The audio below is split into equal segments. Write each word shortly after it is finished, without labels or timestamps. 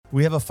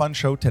We have a fun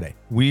show today.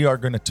 We are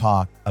going to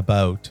talk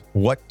about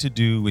what to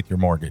do with your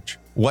mortgage,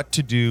 what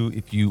to do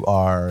if you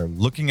are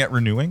looking at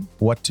renewing,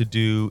 what to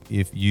do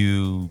if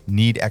you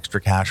need extra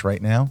cash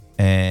right now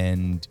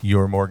and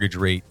your mortgage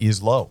rate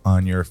is low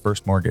on your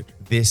first mortgage.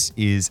 This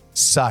is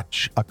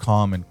such a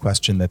common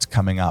question that's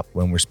coming up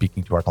when we're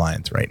speaking to our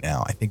clients right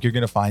now. I think you're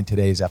going to find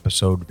today's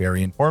episode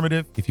very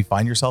informative if you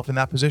find yourself in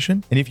that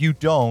position. And if you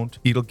don't,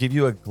 it'll give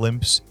you a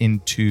glimpse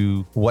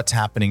into what's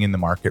happening in the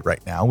market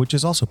right now, which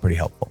is also pretty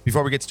helpful.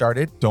 Before we get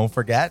started, don't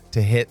forget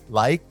to hit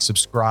like,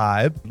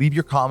 subscribe, leave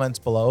your comments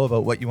below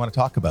about what you want to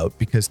talk about,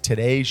 because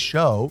today's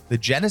show, the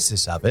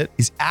genesis of it,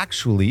 is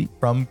actually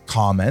from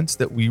comments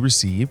that we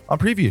received on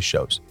previous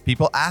shows.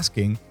 People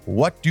asking,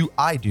 what do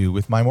I do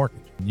with my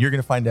mortgage? And you're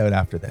going to find out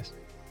after this.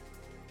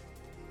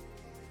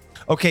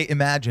 Okay,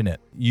 imagine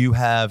it. You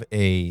have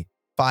a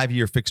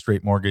 5-year fixed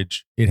rate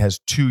mortgage. It has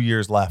 2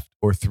 years left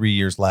or 3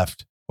 years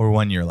left or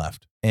 1 year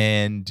left.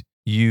 And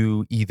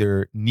you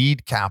either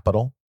need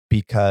capital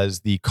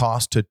because the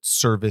cost to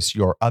service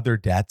your other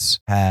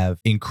debts have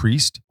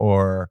increased,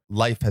 or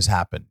life has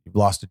happened. You've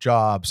lost a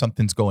job,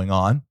 something's going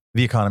on.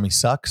 The economy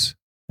sucks.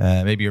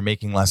 Maybe you're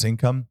making less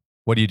income.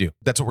 What do?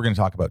 That's what we're going to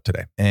talk about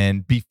today.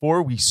 And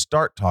before we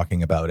start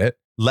talking about it,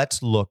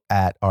 let's look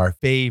at our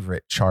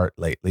favorite chart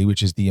lately,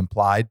 which is the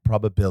implied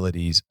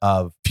probabilities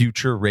of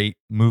future rate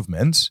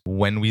movements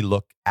when we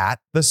look at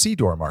the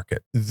CDOR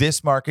market.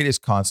 This market is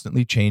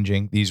constantly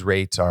changing. These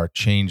rates are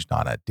changed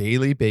on a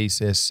daily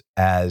basis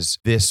as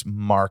this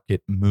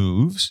market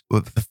moves.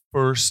 The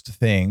first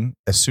thing,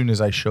 as soon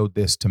as I showed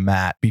this to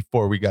Matt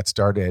before we got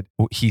started,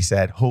 he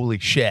said, holy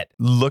shit,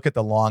 look at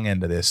the long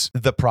end of this.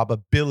 The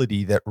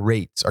probability that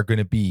rates are going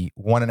to be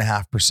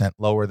 1.5%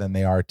 lower than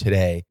they are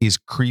today is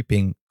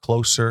creeping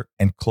closer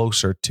and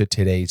closer to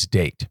today's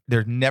date.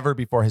 There never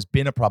before has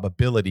been a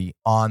probability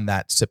on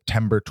that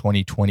September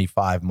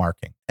 2025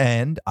 marking.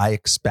 And I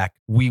expect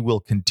we will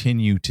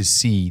continue to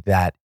see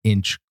that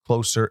inch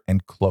closer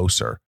and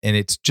closer. And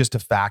it's just a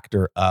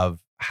factor of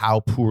how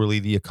poorly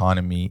the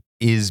economy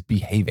is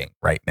behaving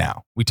right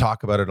now. We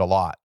talk about it a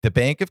lot. The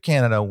Bank of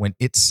Canada, when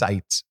it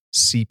cites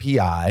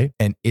CPI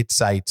and it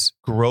cites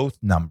growth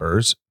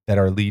numbers that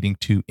are leading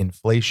to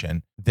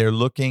inflation, they're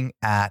looking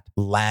at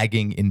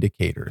lagging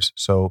indicators.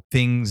 So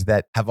things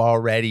that have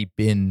already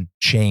been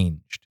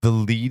changed. The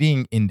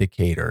leading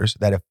indicators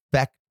that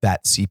affect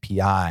that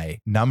CPI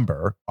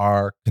number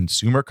are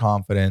consumer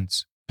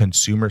confidence,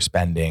 consumer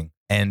spending,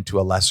 and to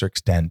a lesser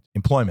extent,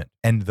 employment.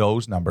 And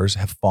those numbers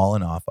have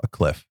fallen off a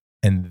cliff.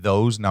 And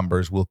those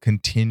numbers will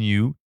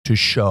continue to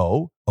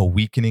show a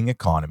weakening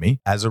economy.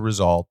 As a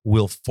result,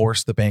 will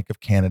force the Bank of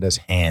Canada's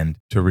hand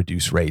to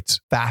reduce rates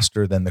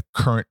faster than the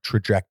current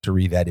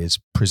trajectory that is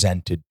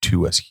presented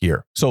to us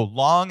here. So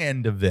long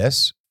end of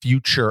this,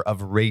 future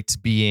of rates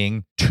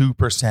being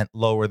 2%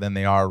 lower than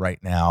they are right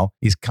now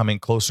is coming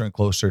closer and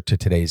closer to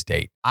today's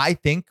date. I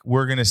think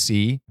we're going to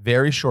see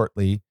very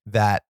shortly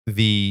that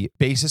the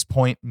basis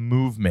point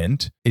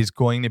movement is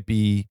going to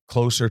be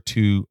closer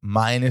to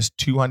minus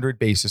 200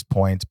 basis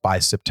points by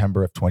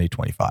September of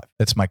 2025.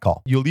 That's my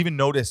call. You'll even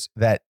notice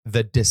that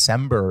the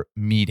December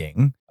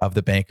meeting of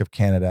the Bank of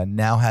Canada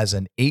now has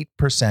an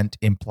 8%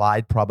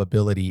 implied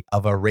probability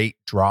of a rate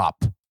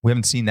drop. We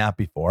haven't seen that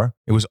before.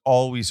 It was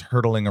always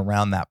hurtling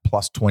around that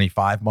plus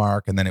 25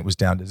 mark, and then it was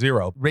down to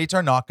zero. Rates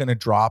are not going to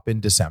drop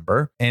in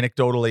December.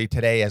 Anecdotally,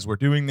 today, as we're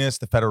doing this,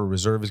 the Federal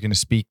Reserve is going to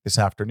speak this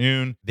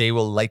afternoon. They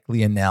will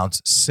likely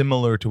announce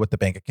similar to what the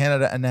Bank of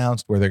Canada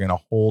announced, where they're going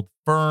to hold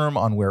firm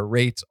on where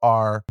rates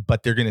are,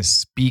 but they're going to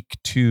speak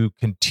to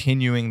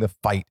continuing the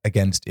fight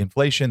against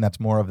inflation. That's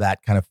more of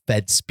that kind of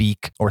Fed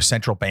speak or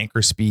central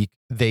banker speak.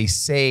 They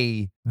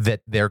say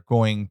that they're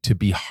going to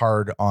be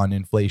hard on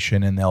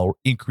inflation and they'll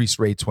increase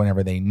rates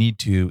whenever they need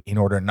to in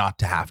order not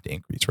to have to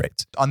increase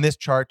rates. On this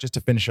chart, just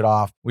to finish it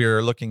off,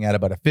 we're looking at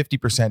about a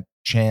 50%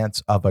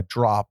 chance of a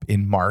drop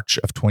in March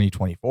of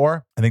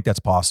 2024. I think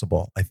that's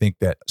possible. I think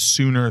that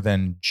sooner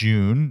than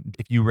June.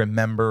 If you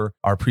remember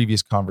our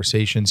previous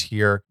conversations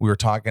here, we were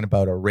talking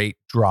about a rate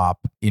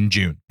drop in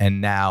June.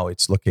 And now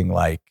it's looking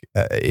like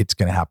it's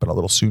going to happen a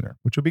little sooner,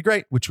 which would be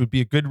great, which would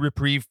be a good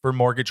reprieve for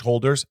mortgage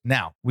holders.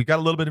 Now, we got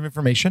a little bit of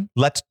information.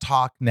 Let's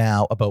talk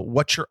now about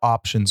what your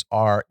options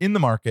are in the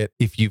market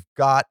if you've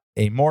got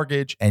a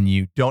mortgage and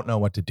you don't know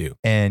what to do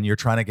and you're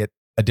trying to get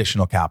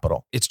additional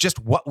capital. It's just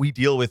what we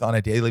deal with on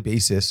a daily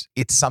basis.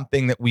 It's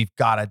something that we've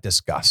got to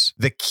discuss.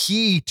 The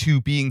key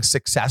to being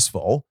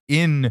successful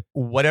in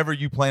whatever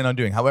you plan on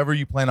doing, however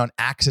you plan on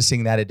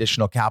accessing that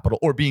additional capital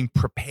or being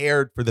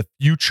prepared for the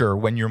future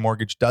when your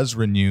mortgage does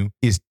renew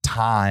is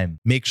time.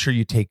 Make sure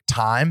you take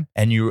time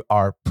and you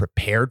are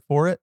prepared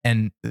for it.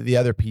 And the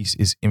other piece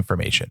is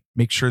information.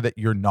 Make sure that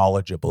you're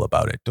knowledgeable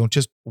about it. Don't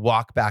just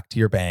walk back to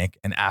your bank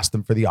and ask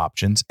them for the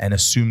options and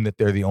assume that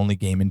they're the only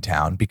game in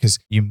town, because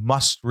you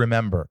must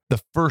remember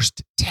the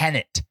first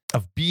tenet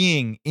of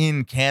being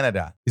in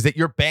Canada is that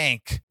your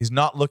bank is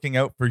not looking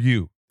out for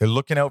you. They're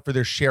looking out for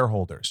their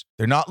shareholders.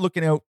 They're not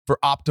looking out for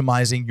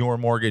optimizing your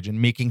mortgage and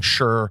making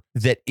sure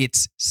that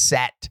it's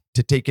set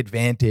to take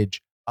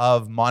advantage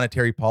of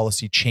monetary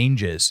policy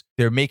changes,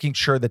 they're making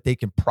sure that they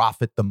can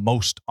profit the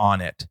most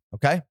on it.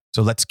 Okay.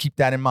 So let's keep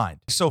that in mind.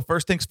 So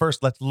first things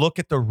first, let's look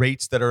at the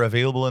rates that are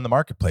available in the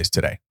marketplace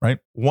today, right?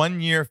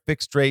 1 year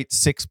fixed rate,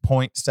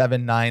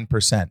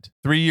 6.79%.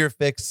 3-year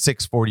fixed,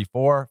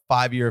 6.44.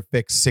 5-year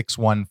fixed,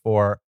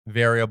 6.14.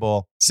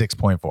 Variable,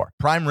 6.4.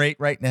 Prime rate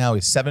right now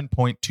is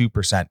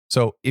 7.2%.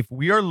 So if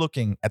we are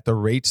looking at the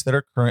rates that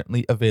are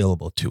currently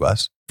available to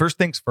us, first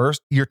things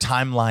first, your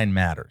timeline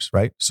matters,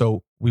 right?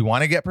 So we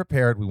want to get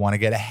prepared. We want to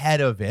get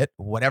ahead of it,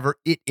 whatever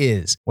it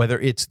is, whether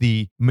it's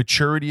the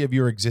maturity of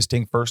your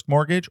existing first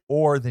mortgage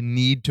or the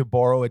need to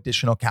borrow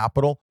additional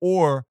capital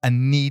or a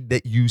need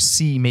that you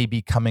see may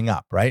be coming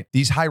up, right?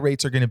 These high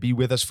rates are going to be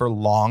with us for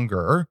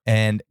longer.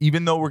 And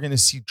even though we're going to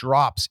see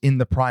drops in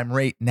the prime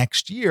rate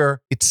next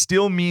year, it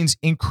still means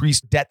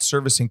increased debt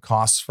servicing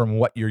costs from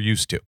what you're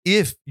used to.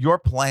 If your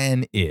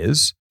plan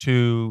is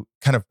to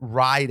kind of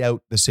ride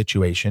out the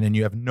situation and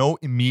you have no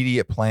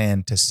immediate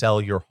plan to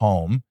sell your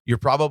home, you're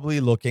probably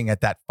looking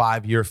at that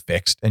 5-year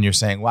fixed and you're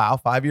saying, wow,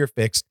 5-year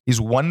fixed is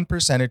 1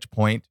 percentage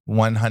point,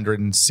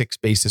 106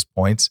 basis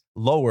points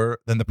lower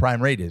than the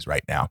prime rate is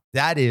right now.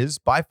 That is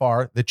by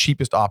far the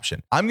cheapest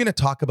option. I'm going to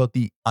talk about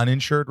the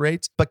uninsured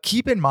rates, but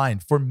keep in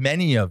mind, for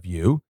many of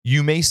you,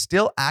 you may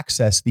still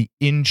access the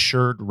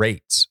insured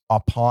rates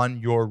upon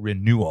your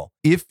renewal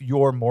if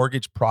your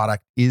mortgage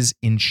product is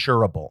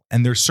insurable.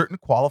 And there's certain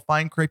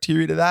qualifying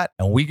criteria to that,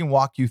 and we can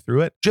walk you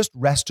through it. Just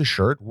rest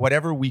assured,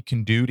 whatever we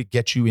can do to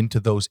get you into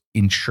those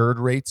insured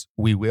rates,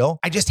 we will.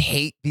 I just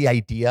hate the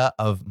idea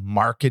of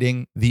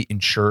marketing the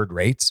insured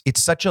rates.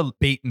 It's such a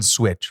bait and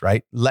switch,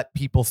 right? Let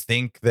people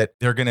think that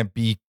they're going to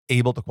be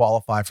able to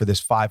qualify for this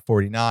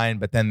 549,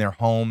 but then their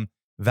home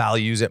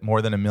values at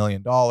more than $1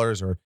 million,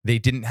 or they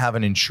didn't have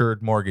an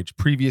insured mortgage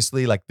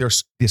previously. Like,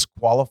 there's this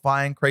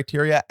qualifying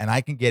criteria, and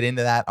I can get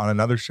into that on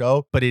another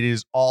show, but it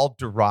is all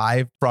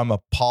derived from a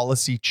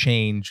policy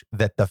change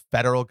that the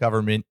federal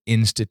government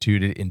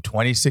instituted in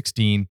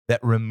 2016 that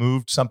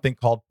removed something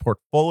called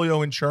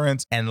portfolio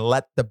insurance and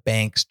let the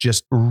banks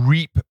just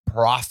reap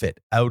profit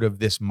out of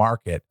this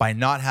market by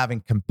not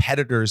having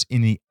competitors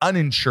in the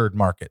uninsured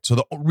market. So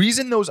the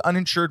reason those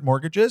uninsured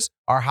mortgages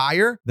are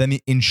higher than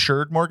the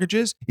insured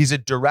mortgages is a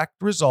direct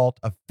result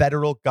of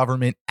federal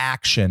government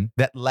action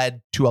that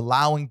led to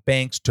allowing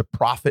banks to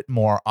profit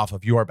more off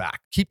of your back.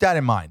 Keep that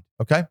in mind.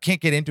 Okay. Can't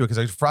get into it because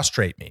it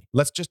frustrates me.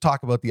 Let's just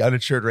talk about the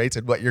uninsured rates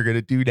and what you're going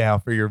to do now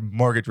for your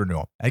mortgage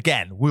renewal.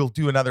 Again, we'll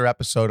do another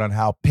episode on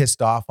how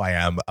pissed off I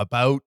am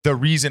about the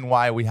reason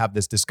why we have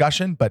this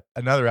discussion, but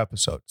another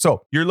episode.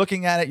 So you're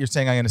looking at it, you're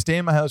saying, I'm going to stay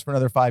in my house for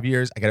another 5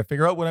 years. I got to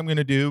figure out what I'm going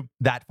to do.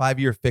 That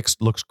 5-year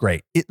fixed looks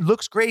great. It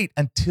looks great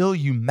until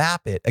you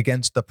map it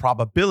against the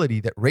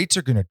probability that rates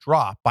are going to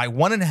drop by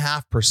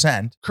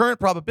 1.5%. Current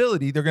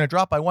probability they're going to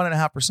drop by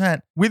 1.5%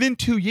 within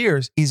 2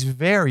 years is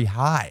very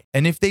high.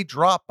 And if they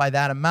drop by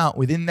that amount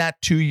within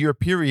that 2-year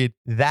period,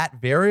 that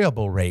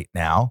variable rate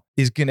now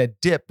is going to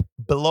dip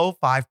below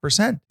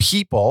 5%.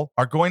 People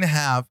are going to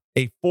have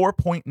a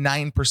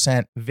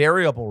 4.9%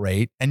 variable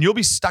rate, and you'll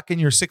be stuck in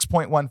your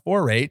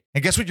 6.14 rate.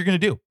 And guess what you're going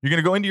to do? You're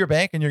going to go into your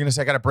bank and you're going to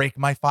say, I got to break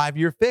my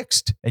 5-year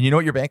fixed. And you know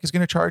what your bank is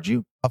going to charge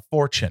you? A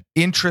fortune.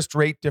 Interest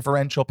rate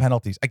differential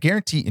penalties. I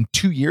guarantee in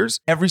 2 years,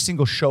 every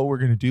single show we're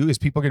going to do is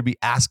people are going to be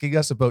asking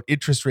us about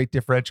interest rate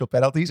differential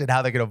penalties and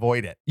how they can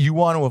avoid it. You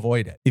want to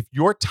avoid it. If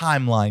your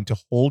timeline to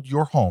hold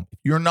your home, if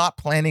you're not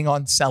planning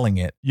on selling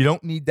it, you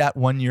don't need that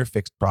 1-year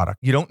fixed product.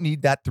 You don't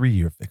need that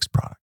 3-year fixed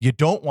product. You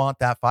don't want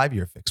that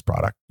 5-year fixed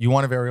product. You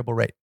want a variable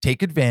rate.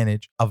 Take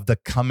advantage of the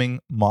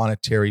coming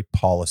monetary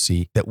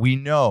policy that we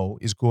know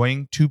is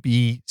going to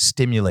be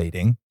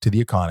stimulating to the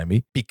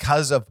economy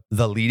because of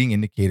the leading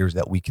indicators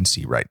that we can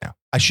see right now.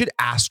 I should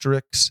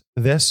asterisk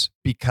this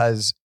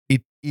because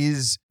it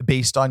is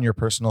based on your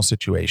personal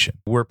situation.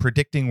 We're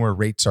predicting where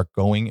rates are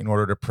going in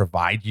order to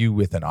provide you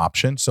with an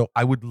option. So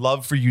I would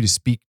love for you to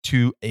speak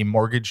to a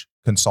mortgage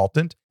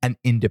consultant, an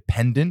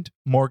independent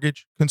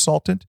mortgage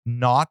consultant,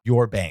 not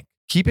your bank.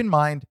 Keep in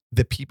mind,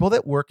 the people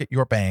that work at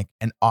your bank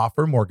and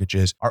offer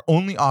mortgages are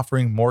only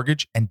offering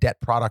mortgage and debt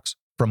products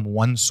from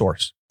one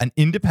source. An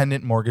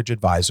independent mortgage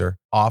advisor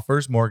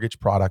offers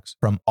mortgage products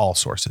from all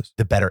sources.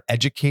 The better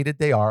educated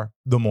they are,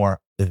 the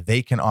more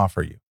they can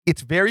offer you.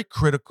 It's very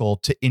critical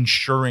to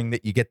ensuring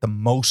that you get the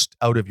most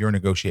out of your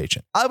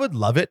negotiation. I would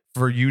love it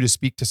for you to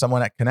speak to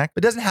someone at Connect.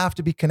 It doesn't have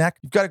to be Connect.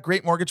 You've got a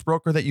great mortgage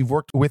broker that you've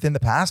worked with in the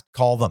past,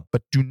 call them.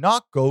 But do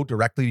not go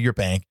directly to your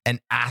bank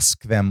and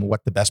ask them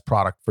what the best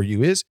product for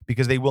you is,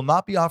 because they will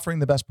not be offering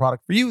the best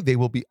product for you. They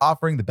will be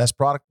offering the best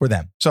product for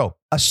them. So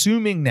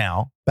assuming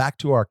now, back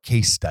to our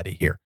case study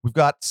here, we've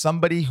got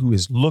somebody who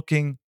is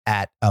looking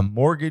at a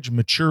mortgage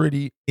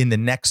maturity in the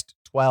next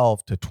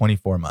 12 to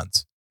 24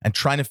 months. And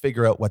trying to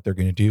figure out what they're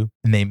going to do,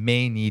 and they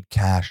may need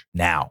cash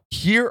now.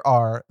 Here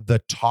are the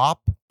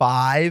top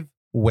 5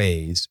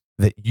 ways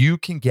that you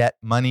can get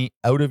money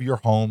out of your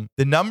home.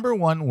 The number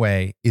one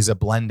way is a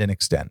blend and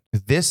extend.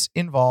 This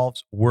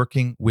involves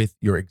working with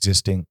your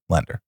existing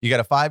lender. You got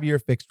a 5-year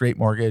fixed rate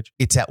mortgage.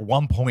 It's at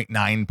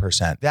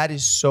 1.9%. That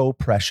is so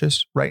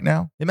precious right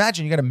now.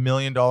 Imagine you got $1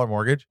 million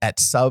mortgage at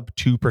sub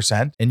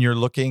 2%, and you're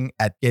looking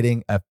at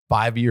getting a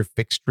 5-year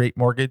fixed rate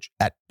mortgage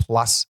at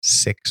plus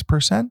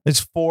 6%. It's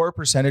 4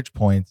 percentage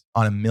points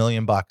on $1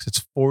 million.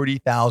 It's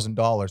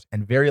 $40,000,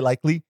 and very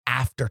likely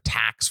after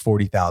tax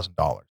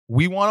 $40,000.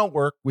 We want to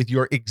work with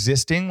your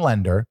existing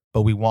lender,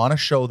 but we want to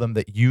show them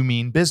that you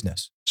mean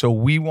business. So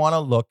we want to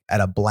look at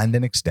a blend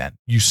and extend.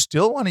 You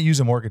still want to use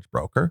a mortgage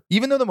broker,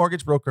 even though the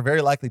mortgage broker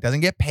very likely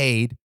doesn't get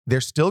paid.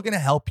 They're still going to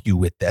help you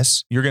with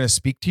this. You're going to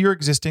speak to your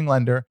existing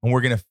lender, and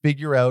we're going to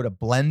figure out a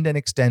blend and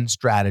extend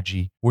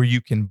strategy where you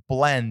can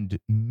blend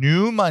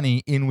new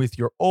money in with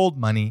your old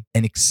money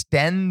and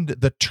extend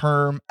the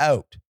term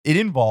out. It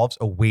involves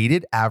a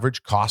weighted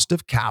average cost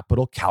of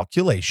capital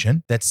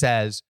calculation that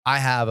says, I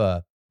have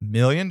a $1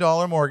 million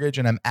mortgage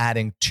and I'm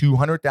adding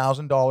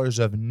 $200,000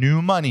 of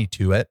new money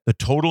to it. The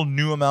total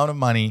new amount of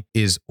money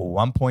is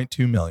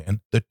 $1.2 million.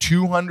 The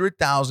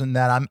 $200,000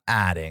 that I'm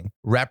adding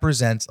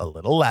represents a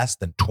little less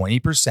than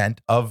 20%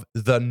 of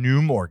the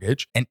new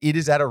mortgage, and it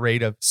is at a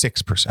rate of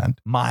 6%.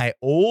 My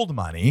old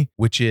money,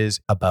 which is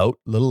about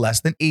a little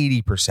less than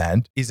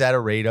 80%, is at a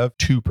rate of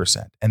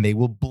 2%, and they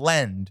will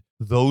blend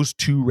those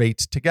two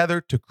rates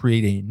together to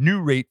create a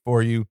new rate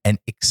for you and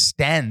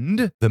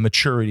extend the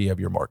maturity of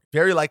your mortgage.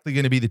 Very likely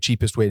going to be the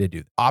cheapest way to do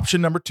that.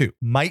 Option number 2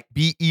 might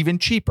be even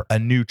cheaper, a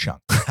new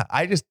chunk.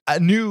 A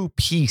new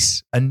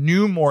piece, a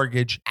new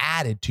mortgage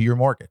added to your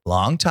mortgage.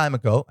 Long time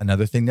ago,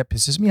 another thing that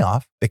pisses me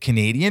off, the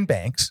Canadian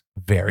banks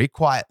very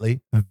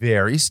quietly,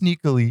 very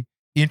sneakily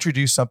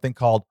introduced something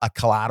called a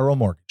collateral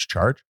mortgage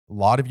charge. A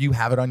lot of you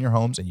have it on your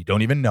homes and you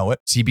don't even know it.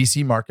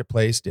 CBC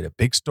Marketplace did a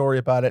big story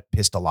about it,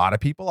 pissed a lot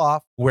of people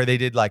off, where they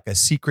did like a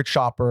secret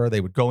shopper.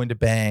 They would go into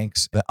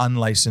banks. The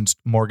unlicensed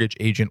mortgage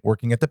agent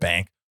working at the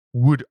bank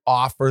would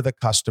offer the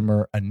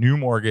customer a new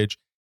mortgage,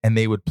 and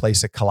they would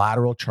place a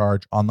collateral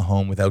charge on the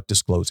home without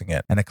disclosing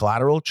it. And a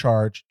collateral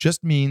charge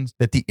just means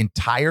that the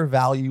entire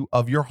value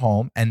of your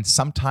home, and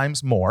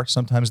sometimes more,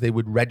 sometimes they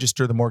would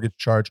register the mortgage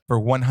charge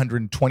for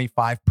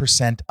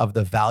 125% of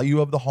the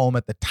value of the home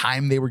at the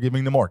time they were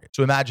giving the mortgage.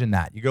 So imagine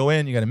that. You go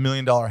in, you got $1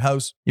 million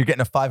house, you're getting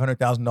a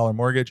 $500,000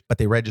 mortgage, but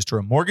they register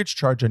a mortgage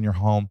charge on your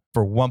home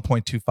for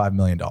 $1.25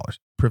 million.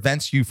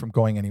 Prevents you from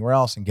going anywhere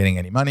else and getting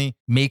any money,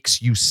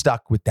 makes you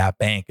stuck with that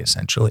bank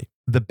essentially.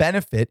 The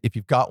benefit, if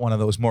you've got one of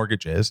those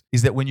mortgages,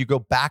 is that when you go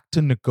back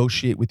to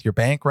negotiate with your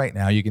bank right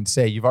now, you can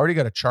say, you've already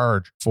got a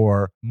charge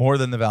for more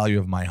than the value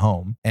of my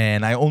home,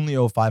 and I only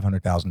owe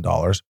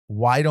 $500,000.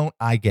 Why don't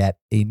I get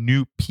a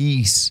new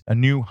piece, a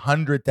new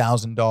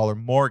 $100,000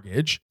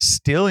 mortgage,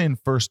 still in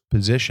first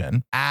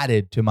position,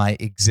 added to my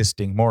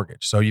existing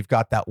mortgage? So you've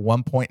got that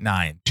 1.9,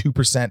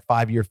 2%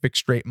 5-year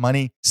fixed rate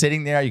money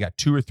sitting there. You got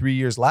 2 or 3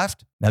 years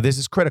left. Now, this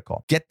is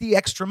critical. Get the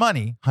extra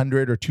money,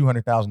 $100,000 or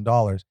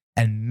 $200,000,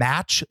 and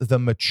match the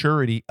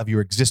maturity of your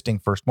existing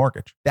first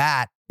mortgage.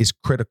 That is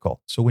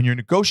critical. So when you're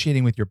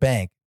negotiating with your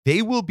bank,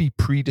 they will be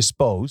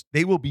predisposed,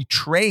 they will be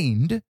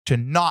trained to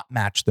not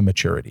match the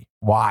maturity.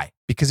 Why?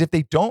 Because if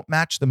they don't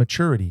match the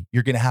maturity,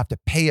 you're going to have to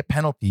pay a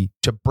penalty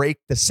to break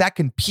the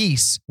second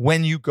piece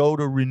when you go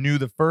to renew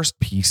the first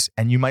piece,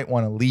 and you might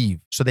want to leave.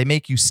 So they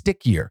make you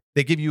stickier.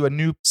 They give you a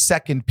new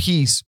second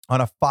piece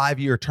on a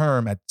 5-year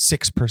term at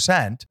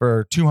 6%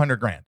 for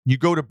 $200,000. You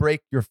go to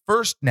break your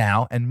first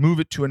now and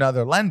move it to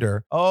another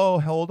lender. Oh,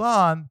 hold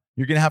on.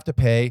 You're going to have to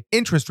pay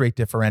interest rate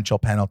differential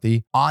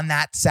penalty on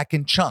that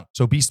second chunk.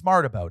 So be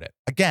smart about it.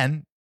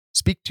 Again,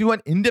 speak to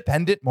an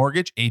independent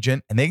mortgage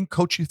agent and they can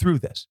coach you through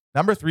this.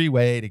 Number 3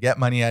 way to get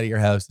money out of your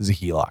house is a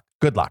HELOC.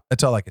 Good luck.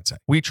 That's all I can say.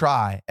 We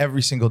try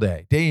every single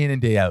day in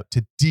and day out,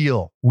 to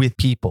deal with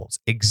people's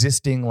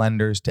existing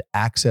lenders to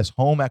access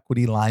home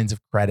equity lines of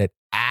credit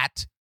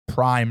at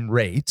prime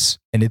rates.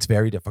 And it's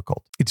very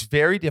difficult. It's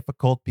very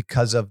difficult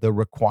because of the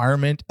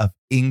requirement of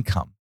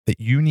income that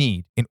you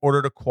need in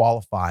order to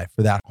qualify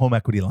for that home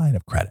equity line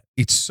of credit.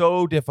 It's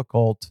so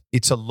difficult.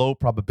 It's a low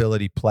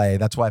probability play.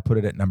 That's why I put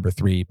it at number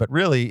 3. But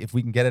really, if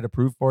we can get it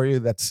approved for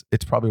you, it's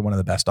probably one of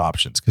the best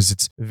options because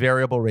it's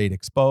variable rate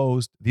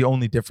exposed. The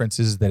only difference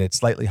is that it's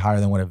slightly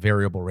higher than what a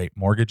variable rate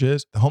mortgage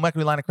is. The home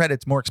equity line of credit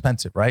is more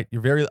expensive, right?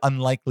 You're very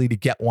unlikely to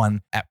get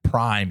one at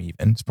prime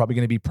even. It's probably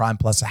going to be prime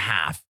plus a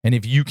half. And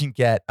if you can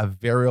get a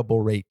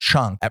variable rate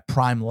chunk at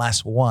prime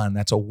less 1,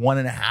 that's a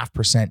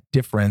 1.5%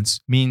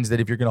 difference, means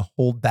that if you're going to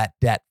hold that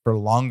debt for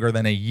longer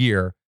than a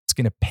year, it's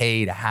going to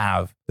pay to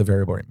have the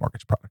variable rate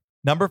mortgage product.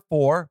 Number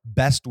 4,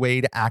 best way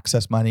to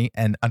access money.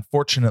 And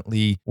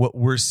unfortunately, what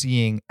we're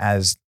seeing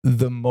as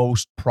the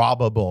most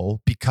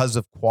probable because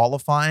of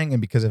qualifying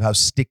and because of how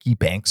sticky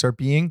banks are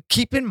being,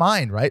 keep in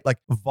mind, right? Like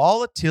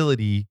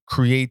volatility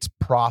creates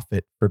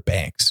profit for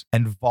banks,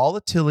 and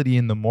volatility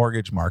in the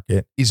mortgage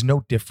market is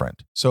no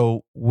different.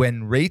 So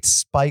when rates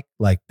spike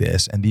like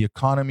this and the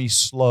economy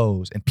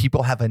slows and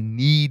people have a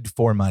need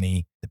for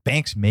money, the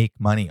banks make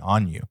money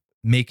on you,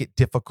 make it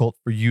difficult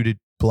for you to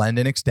blend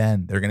and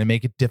extend. They're going to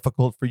make it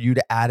difficult for you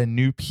to add a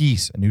new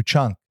piece, a new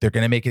chunk. They're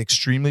going to make it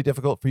extremely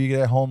difficult for you to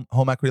get a home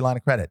equity line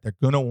of credit. They're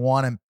going to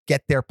want to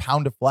get their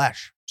pound of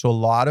flesh. So a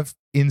lot of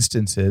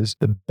instances,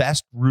 the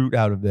best route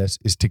out of this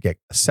is to get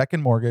a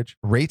second mortgage.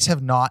 Rates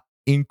have not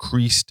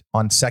increased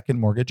on second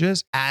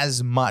mortgages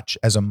as much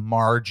as a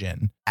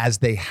margin as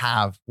they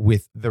have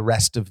with the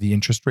rest of the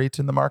interest rates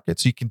in the market.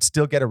 So you can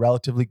still get a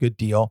relatively good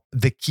deal.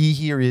 The key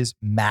here is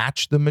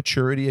match the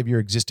maturity of your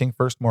existing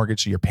first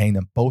mortgage so you're paying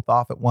them both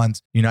off at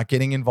once. You're not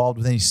getting involved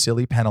with any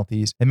silly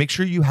penalties, and make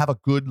sure you have a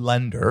good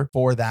lender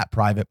for that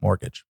private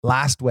mortgage.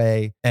 Last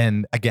way,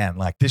 and again,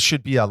 like this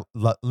should be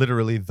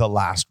literally the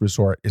last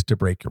resort, is to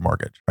break your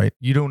mortgage, right?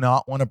 You do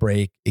not want to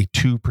break a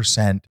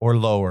 2% or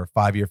lower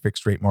 5-year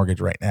fixed rate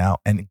mortgage right now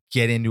and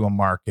get into a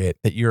market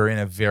that you're in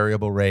a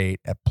variable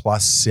rate at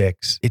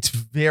 +6. It's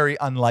very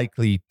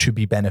unlikely to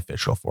be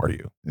beneficial for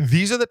you.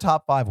 These are the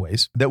top 5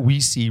 ways that we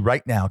see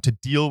right now to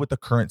deal with the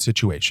current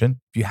situation.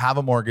 If you have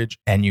a mortgage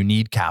and you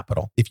need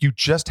capital, if you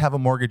just have a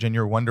mortgage and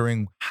you're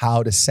wondering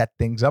how to set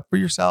things up for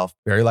yourself,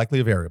 very likely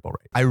a variable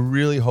rate. I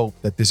really hope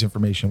that this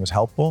information was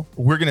helpful.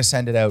 We're going to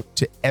send it out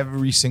to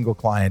every single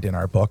client in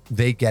our book.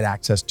 They get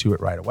access to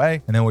it right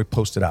away, and then we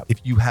post it up. If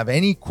you have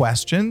any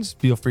questions,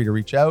 feel free to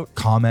reach out,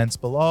 comments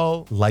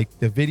below, like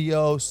the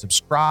video,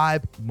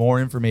 subscribe, more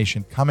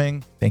information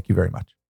coming. Thank you very much.